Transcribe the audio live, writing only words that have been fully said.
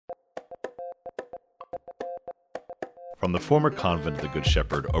From the former convent of the Good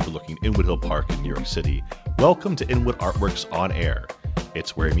Shepherd overlooking Inwood Hill Park in New York City, welcome to Inwood Artworks On Air.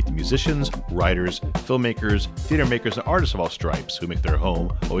 It's where you meet the musicians, writers, filmmakers, theater makers, and artists of all stripes who make their home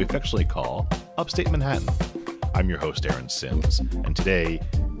what we affectionately call upstate Manhattan. I'm your host, Aaron Sims, and today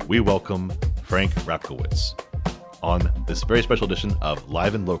we welcome Frank Rapkowitz on this very special edition of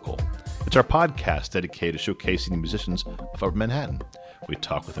Live and Local. It's our podcast dedicated to showcasing the musicians of Upper Manhattan. We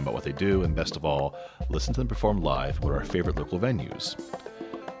talk with them about what they do, and best of all, listen to them perform live at one of our favorite local venues.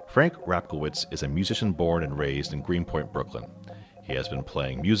 Frank Rapkowitz is a musician born and raised in Greenpoint, Brooklyn. He has been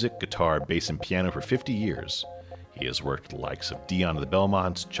playing music, guitar, bass, and piano for 50 years. He has worked with the likes of Dion of the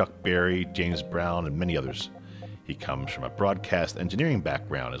Belmonts, Chuck Berry, James Brown, and many others. He comes from a broadcast engineering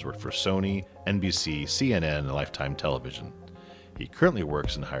background, has worked for Sony, NBC, CNN, and Lifetime Television. He currently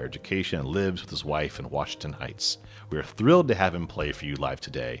works in higher education and lives with his wife in Washington Heights. We are thrilled to have him play for you live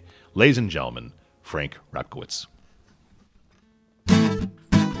today. Ladies and gentlemen, Frank Rapkowitz.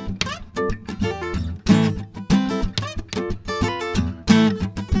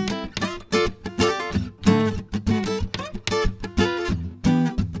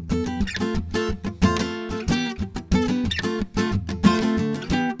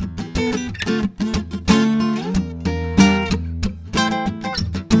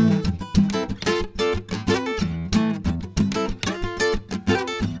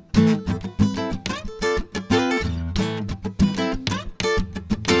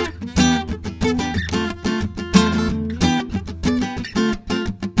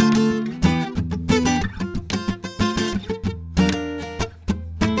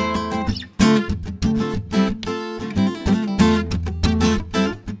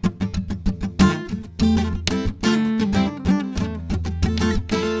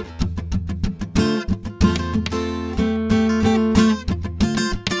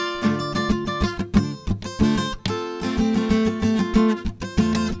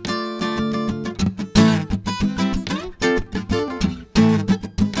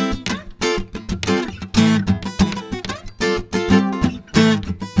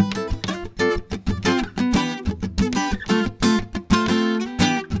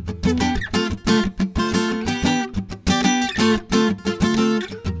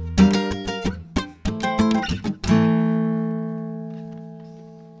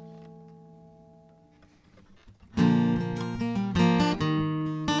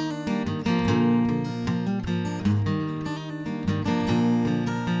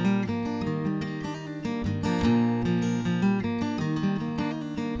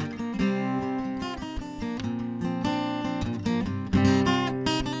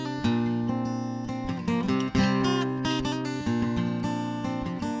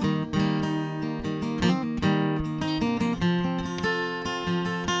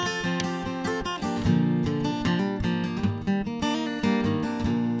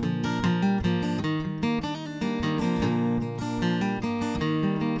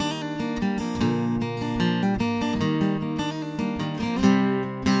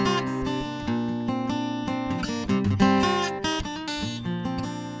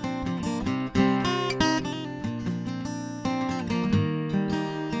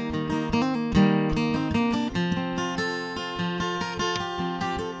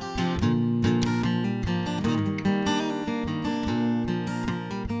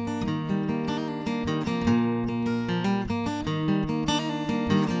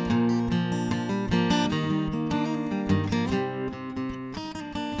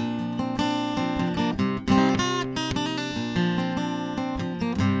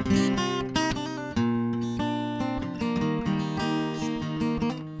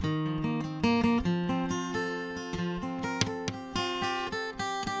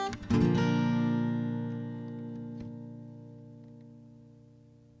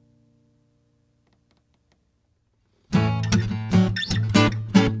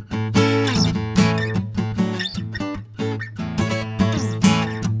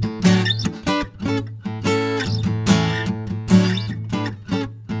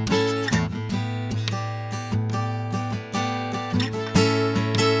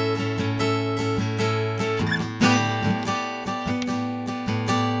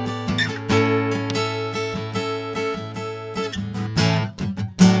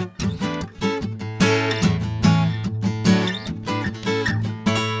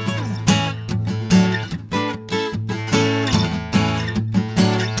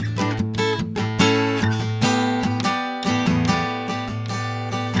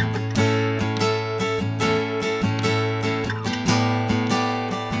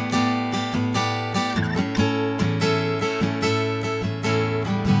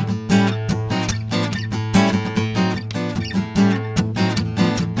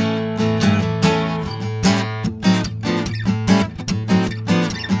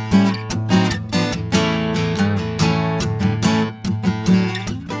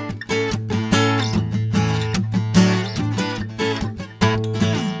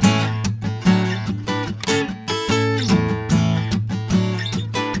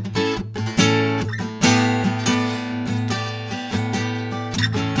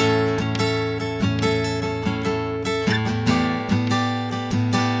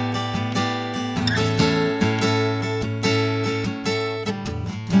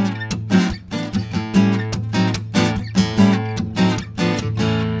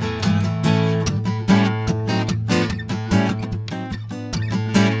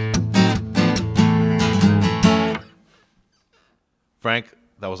 Frank,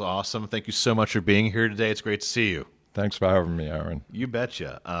 that was awesome. Thank you so much for being here today. It's great to see you. Thanks for having me, Aaron. You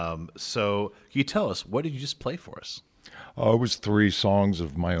betcha. So, can you tell us, what did you just play for us? It was 3 songs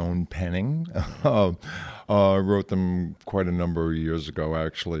of my own penning. I wrote them quite a number of years ago,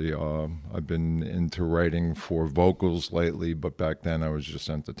 actually. I've been into writing for vocals lately, but back then I was just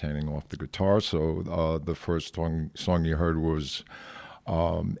entertaining off the guitar. So the first song you heard was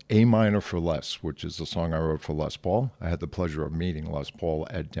A Minor for Les, which is the song I wrote for Les Paul. I had the pleasure of meeting Les Paul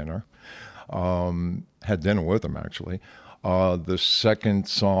at dinner. Had dinner with him, actually. The second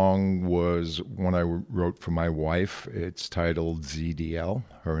song was one I wrote for my wife. It's titled ZDL,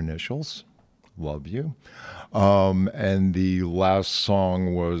 her initials. Love you. And the last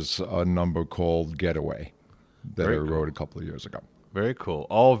song was a number called Getaway that I wrote a couple of years ago. Very cool.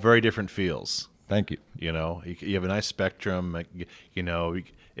 All very different feels. Thank you. You know, you have a nice spectrum. You know,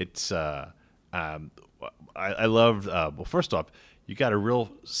 it's. I loved. Well, first off, you got a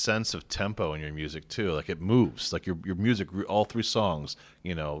real sense of tempo in your music too. Like it moves. Like your music, all 3 songs,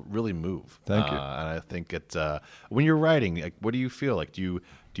 you know, really move. Thank you. And I think it. When you're writing, like, what do you feel like? Do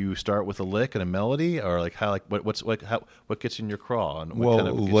you start with a lick and a melody, or like how what gets in your craw? And what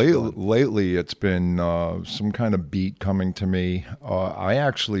lately it's been some kind of beat coming to me. I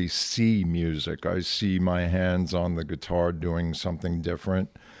actually see music. I see my hands on the guitar doing something different.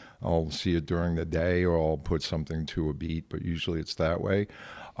 I'll see it during the day, or I'll put something to a beat, but usually it's that way.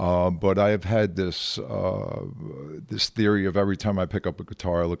 But I have had this theory of every time I pick up a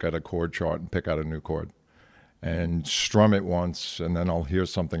guitar, I look at a chord chart and pick out a new chord and strum it once, and then I'll hear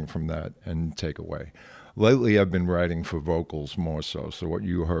something from that and take away. Lately, I've been writing for vocals more so what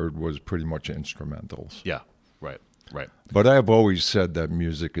you heard was pretty much instrumentals. Yeah, right. But I have always said that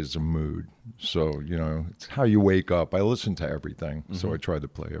music is a mood. So, you know, it's how you wake up. I listen to everything, so I try to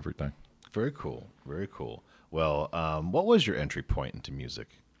play everything. Very cool. Well, what was your entry point into music?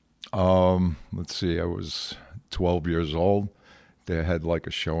 Let's see, I was 12 years old. They had like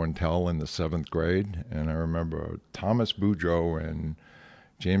a show and tell in the 7th grade, and I remember Thomas Boudreau and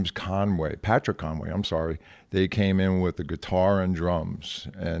Patrick Conway, I'm sorry, they came in with the guitar and drums,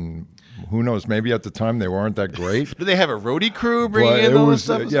 and who knows, maybe at the time they weren't that great. Did they have a roadie crew bringing in all this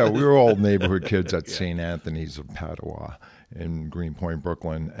stuff? Yeah, we were all neighborhood kids at St. Anthony's of Padua in Greenpoint,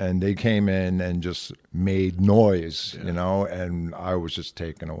 Brooklyn, and they came in and just made noise, you know, and I was just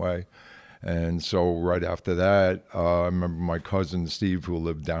taken away. And so right after that, I remember my cousin Steve, who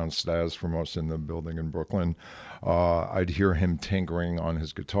lived downstairs from us in the building in Brooklyn, I'd hear him tinkering on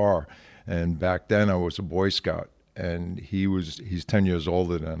his guitar. And back then I was a Boy Scout, and he's 10 years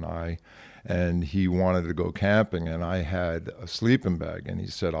older than I, and he wanted to go camping, and I had a sleeping bag, and he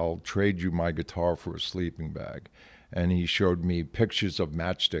said, I'll trade you my guitar for a sleeping bag. And he showed me Pictures of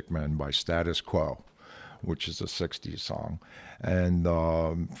Matchstick Men by Status Quo, which is a 60s song. And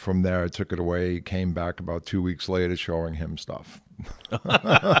from there, I took it away, came back about 2 weeks later showing him stuff.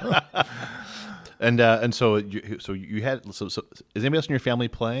 And so you had so is anybody else in your family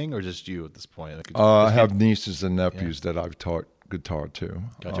playing, or just you at this point? I have nieces and nephews that I've taught guitar to.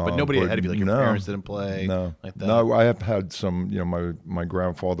 Gotcha. But nobody ahead of you, like your parents didn't play? No. Like that? No, I have had some, you know, my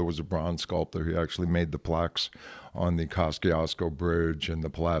grandfather was a bronze sculptor. He actually made the plaques on the Kosciuszko Bridge and the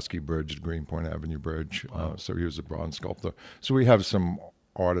Pulaski Bridge, the Greenpoint Avenue Bridge. Wow. So he was a bronze sculptor. So we have some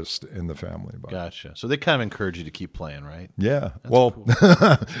artists in the family. But. Gotcha. So they kind of encourage you to keep playing, right? Yeah. That's well, cool.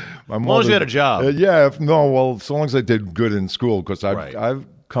 as long as you had a job. Well, so long as I did good in school, because I've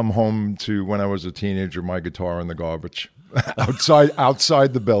come home to, when I was a teenager, my guitar in the garbage.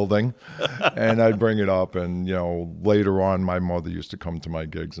 outside the building, and I'd bring it up, and you know, later on my mother used to come to my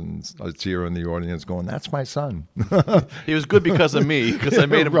gigs, and I'd see her in the audience going, "That's my son." He was good because of me, because I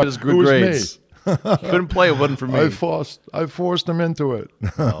made him get his good grades. He couldn't play, it wasn't for me. I forced him into it.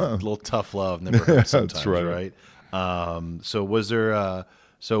 Well, a little tough love never hurts sometimes. That's right? So was there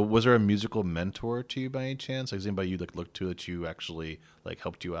a musical mentor to you by any chance? Like, is anybody you looked to that you actually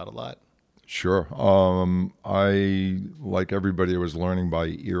helped you out a lot? Sure. I, like everybody, I was learning by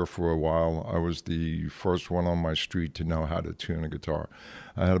ear for a while. I was the first one on my street to know how to tune a guitar.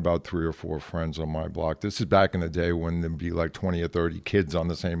 I had about 3 or 4 friends on my block. This is back in the day when there'd be like 20 or 30 kids on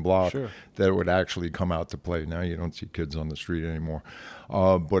the same block that would actually come out to play. Now you don't see kids on the street anymore.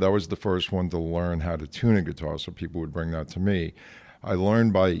 But I was the first one to learn how to tune a guitar, so people would bring that to me. I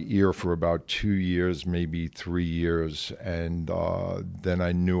learned by ear for about 2 years, maybe 3 years, and then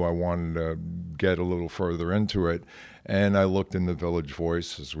I knew I wanted to get a little further into it. And I looked in the Village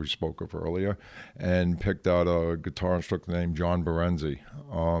Voice, as we spoke of earlier, and picked out a guitar instructor named John Berenzi,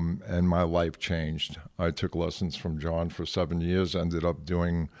 and my life changed. I took lessons from John for 7 years, ended up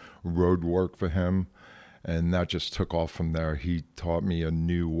doing road work for him, And that just took off from there. He taught me a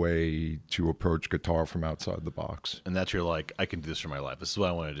new way to approach guitar from outside the box. And that's your like, I can do this for my life. This is what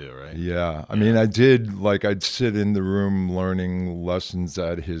I want to do, right? Yeah. I mean, I did, like, I'd sit in the room learning lessons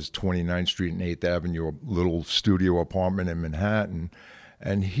at his 29th Street and 8th Avenue little studio apartment in Manhattan.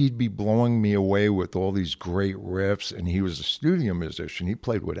 And he'd be blowing me away with all these great riffs. And he was a studio musician. He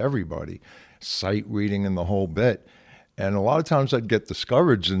played with everybody, sight reading and the whole bit. And a lot of times I'd get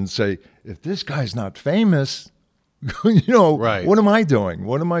discouraged and say, if this guy's not famous, Right. What am I doing?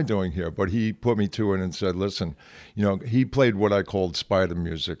 What am I doing here? But he put me to it and said, listen, he played what I called spider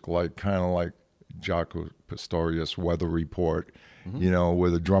music, like kind of like Jaco Pastorius' Weather Report, where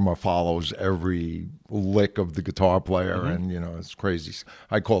the drummer follows every lick of the guitar player. And, it's crazy.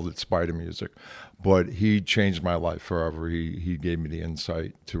 I called it spider music. But he changed my life forever. He gave me the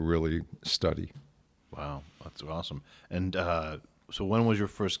insight to really study. Wow, that's awesome. And so when was your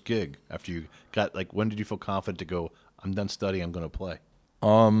first gig after you got, like, when did you feel confident to go, I'm done studying, I'm going to play?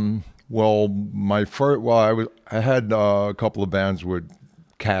 I had a couple of bands with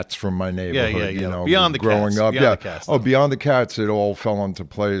cats from my neighborhood, Beyond the growing Cats. up. Beyond the Cats, Beyond the Cats, it all fell into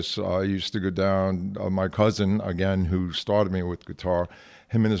place. I used to go down, my cousin, again, who started me with guitar,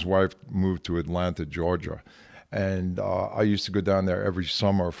 him and his wife moved to Atlanta, Georgia. And I used to go down there every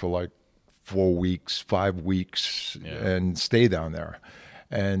summer for like 4 weeks, 5 weeks, and stay down there.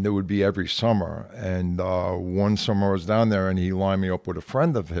 And it would be every summer. And one summer I was down there, and he lined me up with a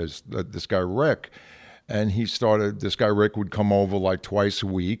friend of his, this guy Rick. And this guy Rick would come over like twice a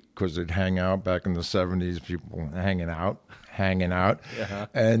week because they'd hang out back in the 70s, people hanging out. Yeah.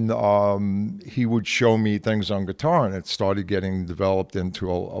 And he would show me things on guitar, and it started getting developed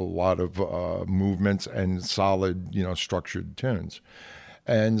into a lot of movements and solid, structured tunes.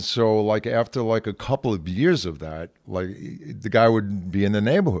 And so, like, after like a couple of years of that, like, the guy would be in the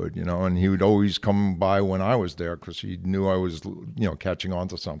neighborhood, and he would always come by when I was there because he knew I was, catching on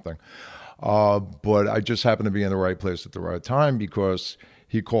to something. But I just happened to be in the right place at the right time because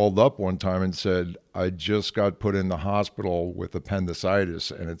he called up one time and said, I just got put in the hospital with appendicitis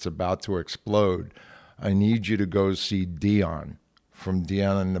and it's about to explode. I need you to go see Dion from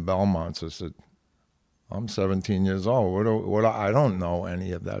Dion and the Belmonts. I said, I'm 17 years old. I don't know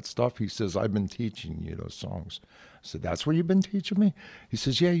any of that stuff. He says, I've been teaching you those songs. I said, that's what you've been teaching me? He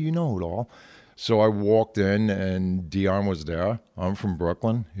says, yeah, you know it all. So I walked in and Dion was there. I'm from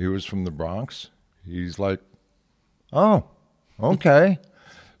Brooklyn. He was from the Bronx. He's like, oh, okay.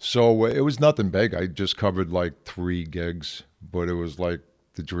 So it was nothing big. I just covered like 3 gigs, but it was like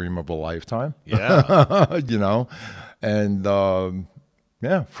the dream of a lifetime. Yeah. And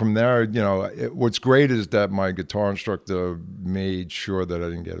yeah, from there, what's great is that my guitar instructor made sure that I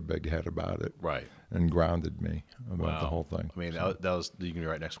didn't get a big head about it. Right. And grounded me about the whole thing. I mean, that was you can be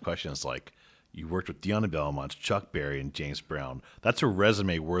right. Next question is like, you worked with Dion and Belmonts, Chuck Berry, and James Brown. That's a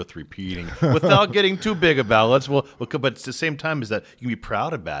resume worth repeating without getting too big about it. But at the same time, is that you can be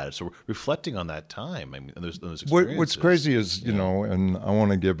proud about it. So reflecting on that time, I mean, and those experiences. What's crazy is, and I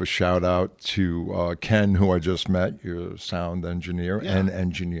want to give a shout out to Ken, who I just met, your sound engineer and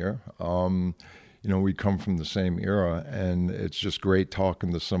engineer. We come from the same era, and it's just great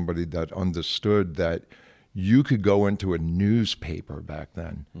talking to somebody that understood that you could go into a newspaper back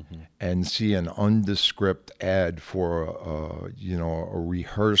then and see an undescript ad for a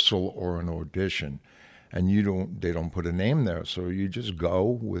rehearsal or an audition, and they don't put a name there, so you just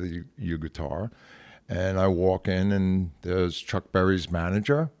go with your guitar. And I walk in, and there's Chuck Berry's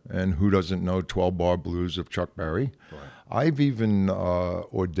manager, and who doesn't know 12-bar blues of Chuck Berry? Right. I've even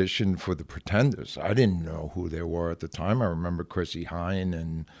auditioned for the Pretenders. I didn't know who they were at the time. I remember Chrissie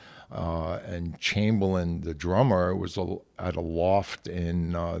Hynde and Chamberlain, the drummer, was at a loft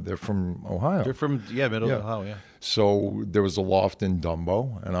in, they're from Ohio. They're from, middle of Ohio, yeah. So there was a loft in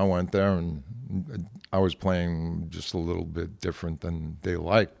Dumbo, and I went there, and I was playing just a little bit different than they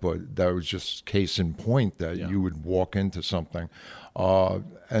liked, but that was just case in point that you would walk into something.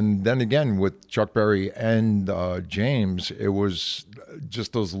 And then again, with Chuck Berry and James, it was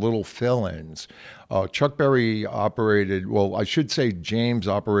just those little fill-ins. Chuck Berry operated, well, I should say James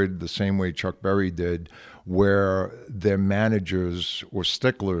operated the same way Chuck Berry did, where their managers were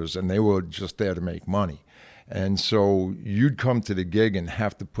sticklers and they were just there to make money. And so you'd come to the gig and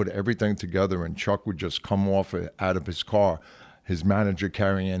have to put everything together, and Chuck would just come out of his car, his manager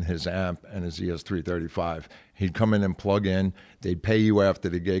carrying his amp and his ES335. He'd come in and plug in. They'd pay you after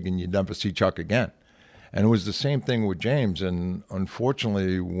the gig, and you'd never see Chuck again. And it was the same thing with James. And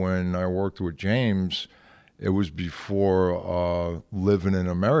unfortunately, when I worked with James, it was before Living in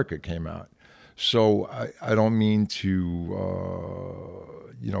America came out. So I don't mean to,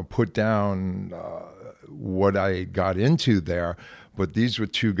 put down what I got into there, but these were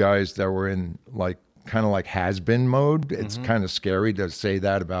two guys that were in kind of like has-been mode. It's kind of scary to say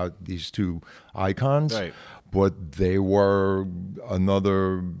that about these two icons. Right. But they were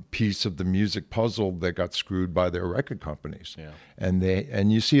another piece of the music puzzle that got screwed by their record companies. Yeah.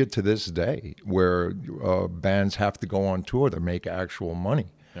 And you see it to this day where bands have to go on tour to make actual money.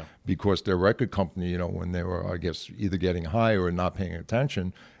 Yeah. Because their record company, when they were, I guess, either getting high or not paying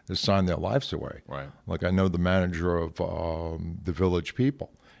attention, they signed their lives away. Right. Like I know the manager of the Village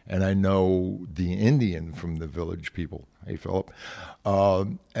People, and I know the Indian from the Village People. Hey, Philip.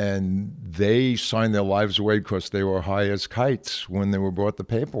 And they signed their lives away because they were high as kites when they were brought the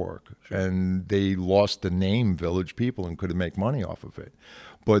paperwork. Sure. And they lost the name Village People and couldn't make money off of it.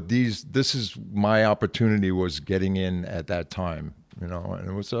 But this is my opportunity was getting in at that time, and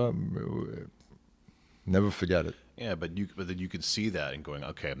it was never forget it. Yeah, but then you could see that and going,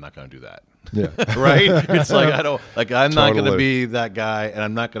 okay, I'm not going to do that. Yeah. Right? It's like I'm not going to Totally. be that guy, and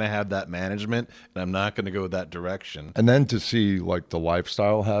I'm not going to have that management, and I'm not going to go that direction. And then to see the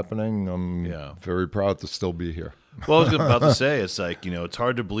lifestyle happening, I'm very proud to still be here. Well, I was about to say, it's like, it's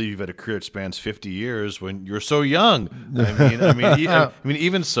hard to believe you've had a career that spans 50 years when you're so young. I mean,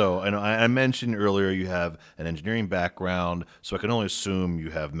 even so, and I mentioned earlier you have an engineering background, so I can only assume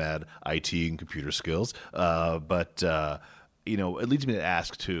you have mad IT and computer skills. But it leads me to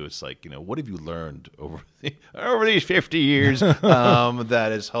ask too. It's like, what have you learned over these 50 years that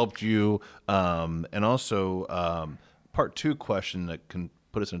has helped you? And also, part two question that can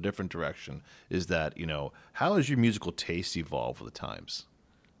put us in a different direction is that, how has your musical taste evolved with the times?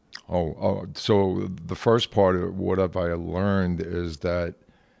 So the first part of what have I learned is that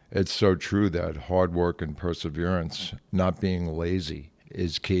it's so true that hard work and perseverance, not being lazy,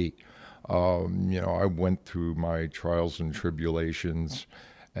 is key. I went through my trials and tribulations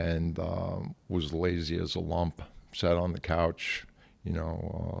and was lazy as a lump, sat on the couch,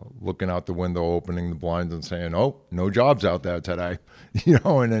 looking out the window, opening the blinds and saying, oh, no jobs out there today,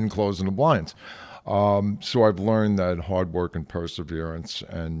 and then closing the blinds. So I've learned that hard work and perseverance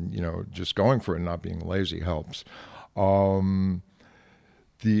and, just going for it and not being lazy helps.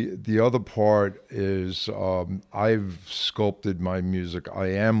 The other part is I've sculpted my music. I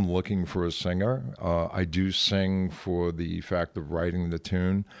am looking for a singer. I do sing for the fact of writing the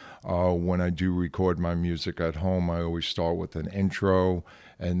tune. When I do record my music at home, I always start with an intro,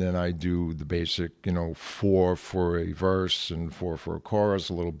 and then I do the basic, 4 for a verse and 4 for a chorus,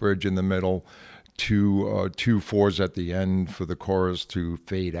 a little bridge in the middle, two fours at the end for the chorus to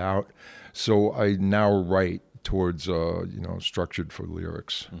fade out. So I now write towards structured for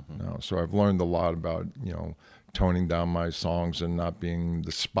lyrics now. So I've learned a lot about toning down my songs and not being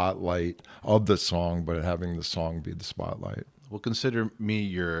the spotlight of the song, but having the song be the spotlight. Well, consider me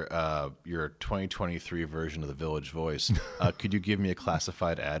your 2023 version of the Village Voice. Could you give me a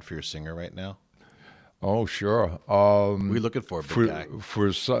classified ad for your singer right now? Oh, sure. What are you looking for, big guy?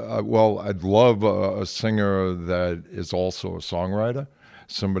 Well, I'd love a singer that is also a songwriter,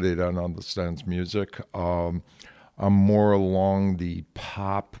 somebody that understands music. I'm more along the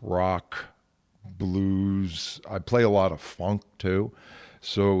pop, rock, blues. I play a lot of funk, too.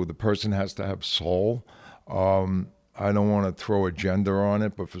 So the person has to have soul. I don't want to throw a gender on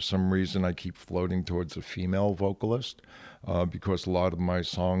it, but for some reason I keep floating towards a female vocalist because a lot of my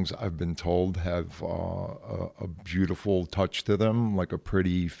songs, I've been told, have a beautiful touch to them, like a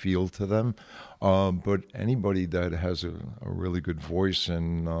pretty feel to them. But anybody that has a really good voice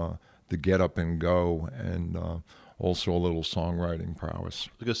and the get up and go and also a little songwriting prowess.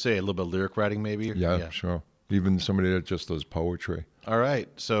 I was going to say a little bit of lyric writing maybe? Yeah, sure. Even somebody that just does poetry. All right.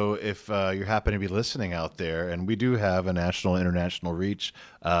 So if you happen to be listening out there, and we do have a national, international reach,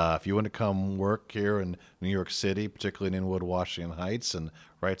 if you want to come work here in New York City, particularly in Inwood, Washington Heights, and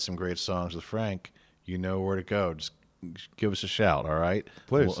write some great songs with Frank, you know where to go. Just give us a shout, all right?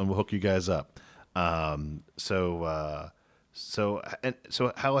 Please. And we'll hook you guys up. So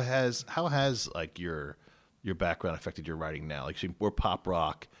how has like your background affected your writing now? Like, we're pop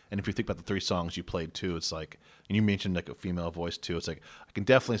rock, and if you think about the 3 songs you played too, it's like, and you mentioned like a female voice too. It's like I can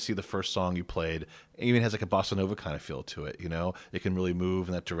definitely see the first song you played. It even has like a bossa nova kind of feel to it. It can really move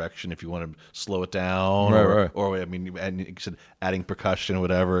in that direction if you want to slow it down, or I mean, and you said adding percussion or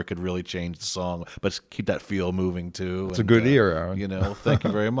whatever, it could really change the song, but keep that feel moving too. It's a good ear, Aaron. Thank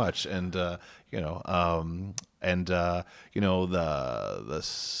you very much, and I think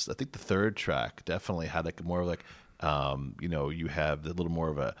the third track definitely had like more like, you have the little more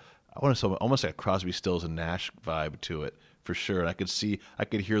of a, I want to say almost like a Crosby, Stills and Nash vibe to it, for sure. And I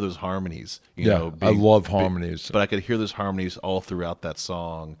could hear those harmonies. I love harmonies. But I could hear those harmonies all throughout that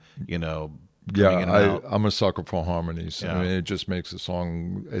song. Yeah, I'm a sucker for harmonies. Yeah. I mean, it just makes the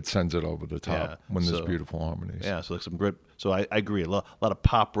song, it sends it over the top when there's beautiful harmonies. Yeah, so like some great. So I agree, a lot of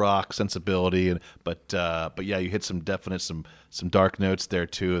pop rock sensibility, but yeah, you hit some definite some dark notes there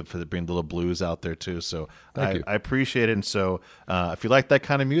too, for bring the little blues out there too. So I appreciate it. And so if you like that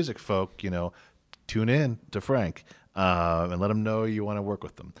kind of music, folk, tune in to Frank and let him know you want to work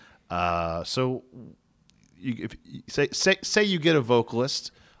with them. So say you get a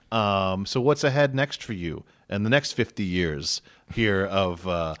vocalist. So what's ahead next for you and the next 50 years here of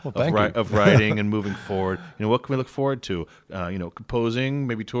writing and moving forward? What can we look forward to? Composing,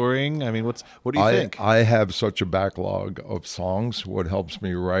 maybe touring. I mean, what do you think? I have such a backlog of songs. What helps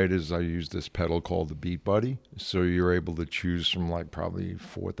me write is I use this pedal called the Beat Buddy. So you're able to choose from like probably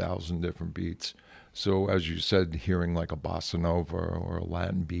 4,000 different beats. So as you said, hearing like a bossa nova or a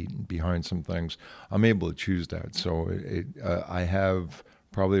Latin beat behind some things, I'm able to choose that. So I have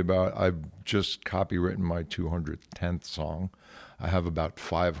I've just copywritten my 210th song. I have about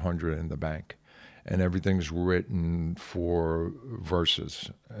 500 in the bank, and everything's written for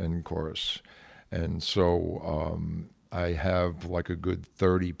verses and chorus. And so I have like a good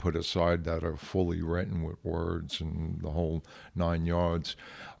 30 put aside that are fully written with words and the whole 9 yards.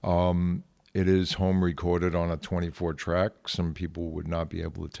 It is home recorded on a 24 track. Some people would not be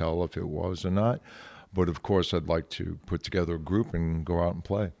able to tell if it was or not. But of course, I'd like to put together a group and go out and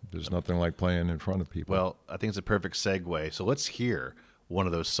play. There's nothing like playing in front of people. Well, I think it's a perfect segue. So let's hear one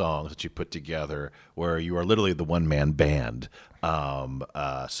of those songs that you put together where you are literally the one-man band.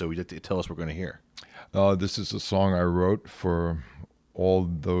 So you have to tell us what we're going to hear. This is a song I wrote for all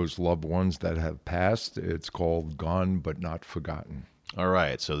those loved ones that have passed. It's called Gone But Not Forgotten. All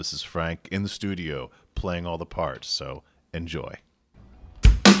right. So this is Frank in the studio playing all the parts. So enjoy.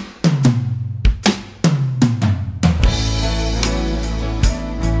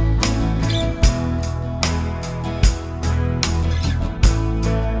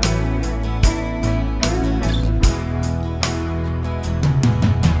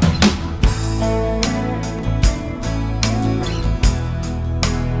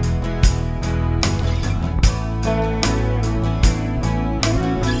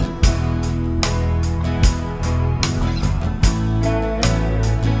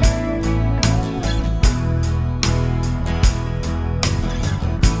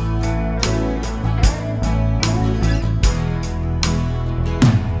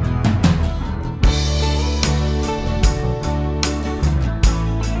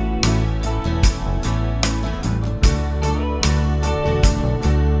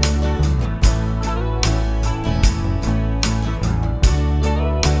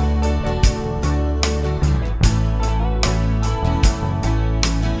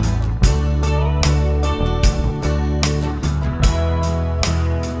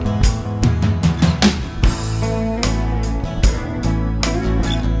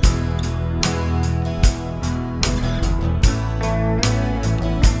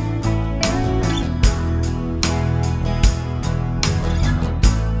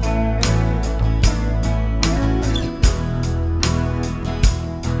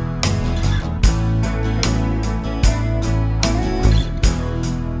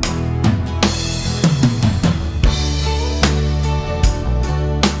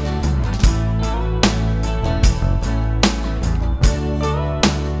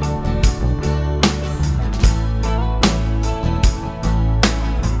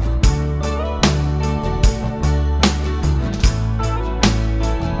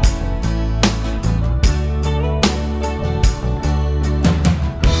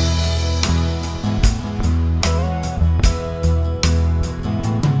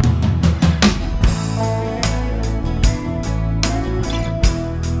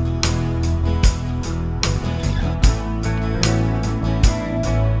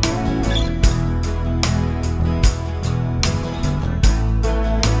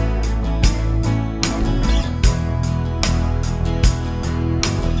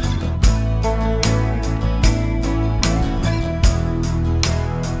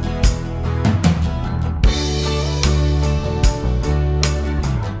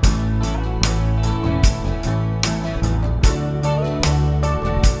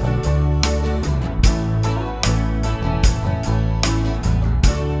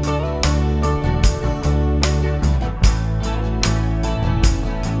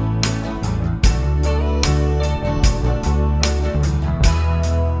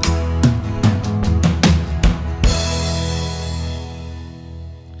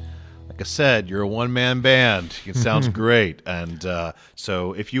 said, you're a one-man band. It sounds great. And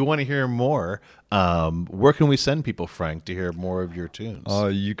so if you want to hear more, where can we send people, Frank, to hear more of your tunes?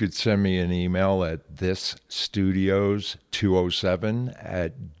 You could send me an email at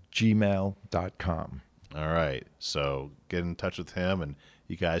thisstudios207@gmail.com. All right. So get in touch with him, and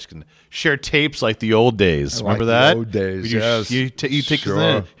you guys can share tapes like the old days. Remember that? The old days, yes. You take Sure.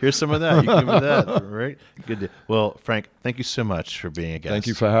 this in. Here's some of that. You give me that, right? Good. Well, Frank, thank you so much for being a guest. Thank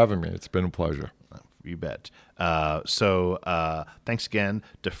you for having me. It's been a pleasure. You bet. Thanks again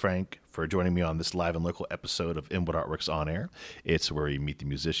to Frank for joining me on this live and local episode of Inwood Artworks On Air. It's where you meet the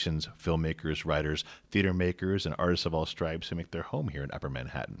musicians, filmmakers, writers, theater makers, and artists of all stripes who make their home here in Upper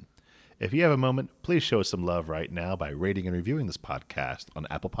Manhattan. If you have a moment, please show us some love right now by rating and reviewing this podcast on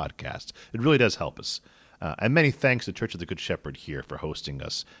Apple Podcasts. It really does help us. And many thanks to Church of the Good Shepherd here for hosting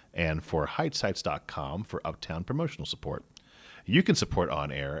us, and for HeightSites.com for uptown promotional support. You can support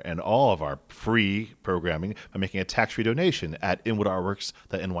On Air and all of our free programming by making a tax-free donation at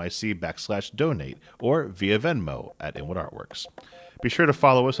inwoodartworks.nyc/donate or via Venmo at Inwood Artworks. Be sure to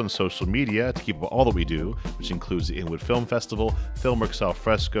follow us on social media to keep up with all that we do, which includes the Inwood Film Festival, Filmworks Al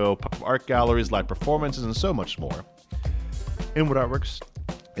Fresco, pop-up art galleries, live performances, and so much more. Inwood Artworks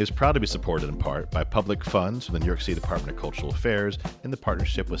is proud to be supported in part by public funds from the New York City Department of Cultural Affairs in the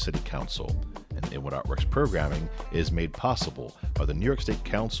partnership with City Council. And Inwood Artworks programming is made possible by the New York State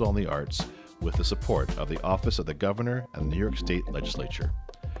Council on the Arts with the support of the Office of the Governor and the New York State Legislature.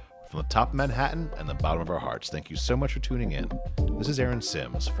 From the top of Manhattan and the bottom of our hearts, thank you so much for tuning in. This is Aaron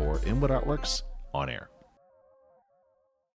Sims for Inwood Artworks On Air.